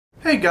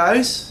Hey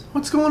guys,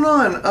 what's going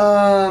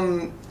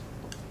on?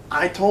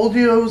 I told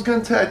you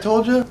I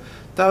told you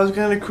that I was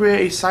gonna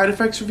create a side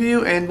effects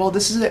review, and well,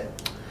 this is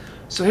it.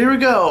 So here we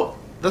go,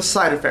 the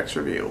side effects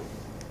review.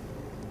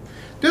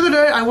 The other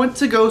day, I went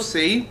to go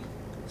see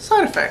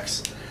Side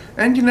Effects,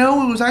 and it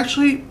was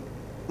actually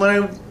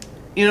I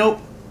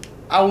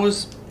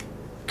was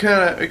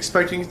kind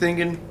of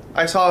thinking.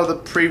 I saw the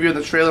preview of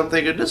the trailer. I'm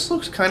thinking this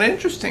looks kind of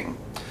interesting.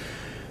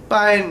 But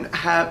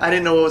I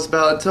didn't know what it was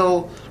about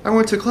until I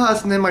went to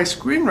class, and then my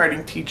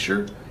screenwriting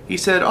teacher, he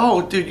said,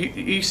 "Oh, dude,"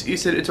 he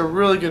said, "it's a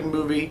really good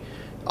movie.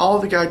 All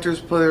the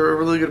actors play a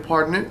really good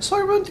part in it." So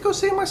I went to go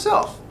see it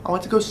myself. I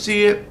went to go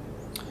see it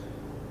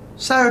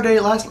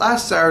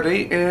last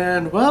Saturday,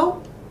 and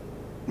well,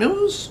 it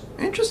was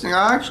interesting.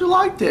 I actually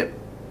liked it.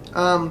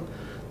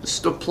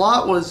 The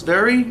plot was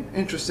very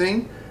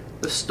interesting.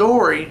 The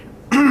story,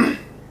 the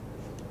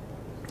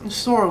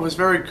story was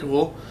very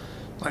cool.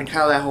 Like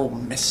how that whole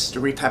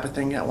mystery type of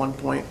thing at one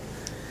point.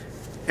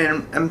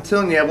 And I'm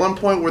telling you, at one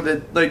point where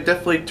they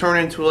definitely turn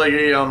into like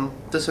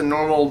just a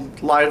normal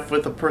life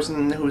with a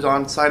person who's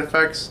on Side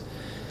Effects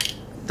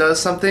does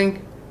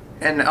something,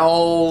 and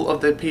all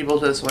of the people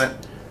just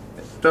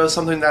does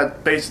something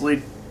that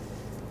basically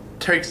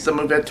takes the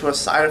movie to a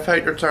side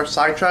effect or to a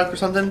sidetrack or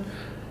something.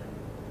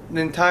 The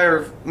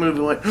entire movie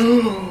went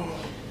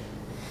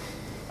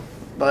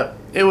but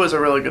it was a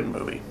really good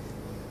movie.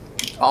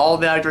 All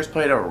the actors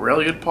played a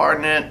really good part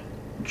in it.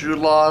 Jude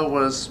Law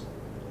was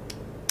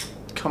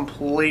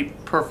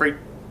complete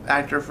perfect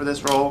actor for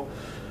this role.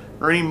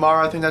 Rooney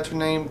Mara, I think that's her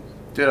name,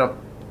 did a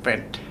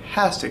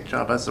fantastic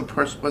job as the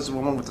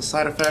woman with the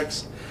side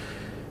effects.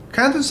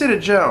 Catherine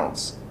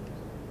Zeta-Jones,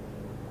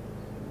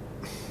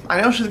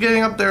 I know she's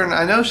getting up there, and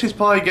I know she's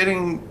probably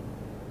getting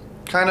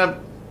kind of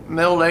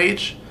middle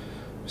age.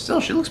 Still,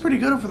 she looks pretty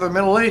good for the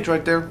middle age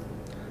right there.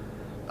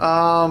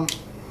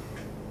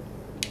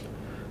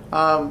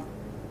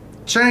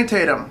 Channing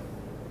Tatum.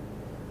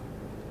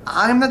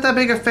 I'm not that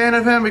big a fan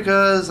of him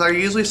because I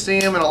usually see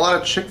him in a lot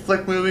of chick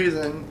flick movies,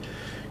 and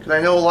because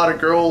I know a lot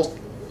of girls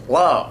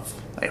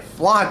they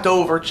flaunt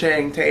over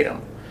Channing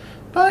Tatum.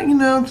 But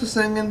I'm just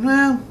thinking,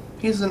 well,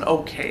 he's an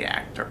okay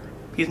actor.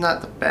 He's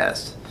not the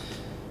best.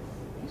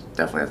 He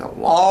definitely has a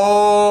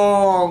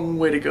long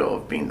way to go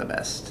of being the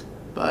best.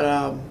 But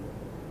a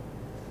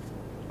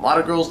lot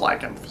of girls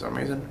like him for some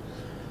reason.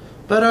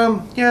 But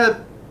yeah,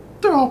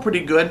 they're all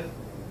pretty good.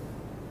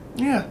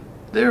 Yeah,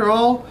 they're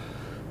all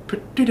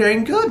pretty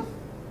dang good.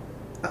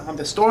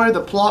 The story,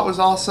 the plot was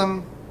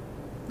awesome.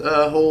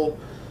 The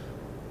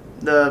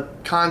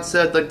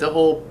concept, like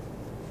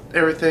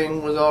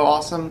everything was all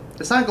awesome.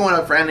 It's not going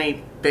up for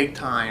any big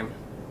time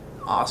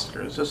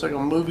Oscars. It's just like a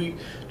movie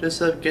just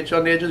to get you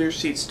on the edge of your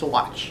seats to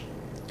watch.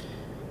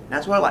 And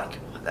that's what I like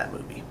about that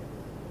movie.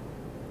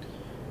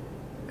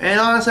 And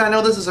honestly, I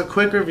know this is a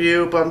quick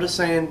review, but I'm just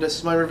saying this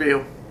is my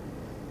review.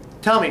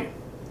 Tell me,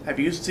 have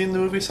you seen the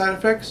movie Side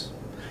Effects?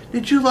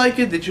 Did you like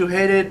it? Did you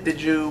hate it?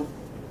 Did you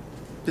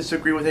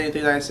disagree with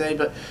anything I say?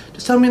 But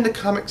just tell me in the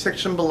comment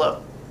section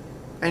below.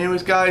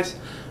 Anyways, guys,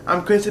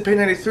 I'm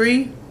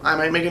CrazyPig93. I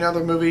might make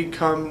another movie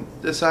come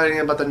deciding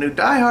about the new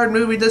Die Hard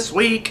movie this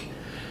week.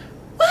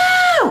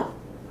 Woo!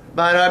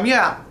 But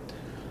yeah,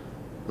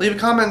 leave a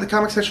comment in the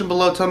comment section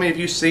below. Tell me if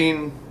you've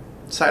seen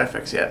Side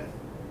Effects yet.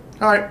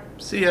 Alright,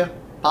 see ya.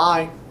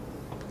 Bye.